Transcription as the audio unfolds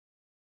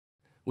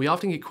We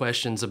often get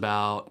questions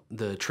about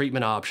the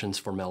treatment options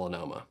for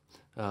melanoma.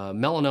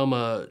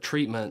 Melanoma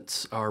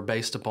treatments are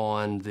based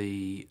upon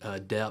the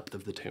depth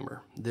of the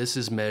tumor. This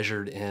is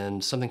measured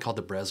in something called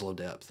the Breslow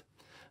depth.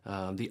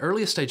 The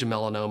earliest stage of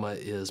melanoma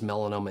is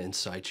melanoma in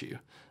situ.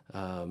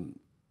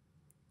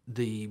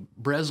 The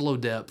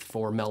Breslow depth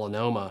for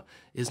melanoma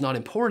is not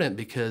important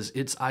because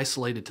it's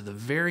isolated to the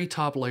very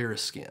top layer of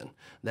skin.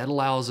 That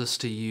allows us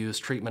to use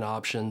treatment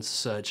options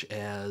such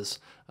as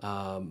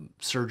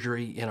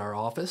surgery in our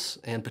office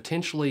and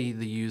potentially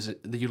the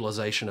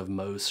utilization of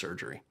Mohs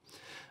surgery.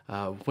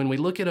 When we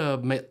look at a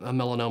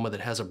melanoma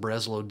that has a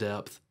Breslow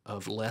depth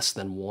of less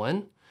than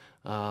 1,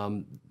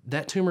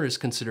 that tumor is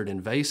considered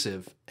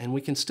invasive, and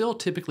we can still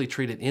typically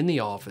treat it in the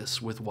office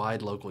with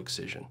wide local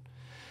excision.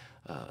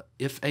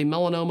 If a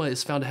melanoma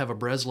is found to have a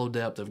Breslow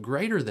depth of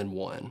greater than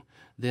 1,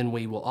 then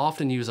we will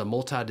often use a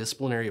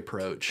multidisciplinary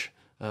approach,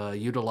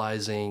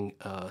 utilizing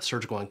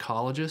surgical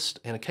oncologists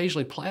and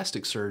occasionally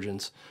plastic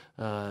surgeons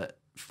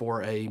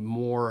for a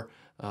more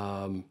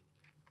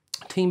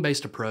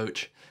team-based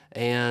approach.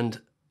 And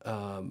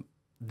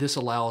this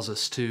allows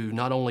us to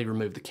not only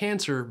remove the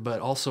cancer,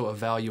 but also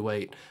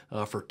evaluate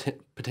for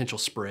potential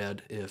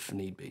spread if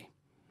need be.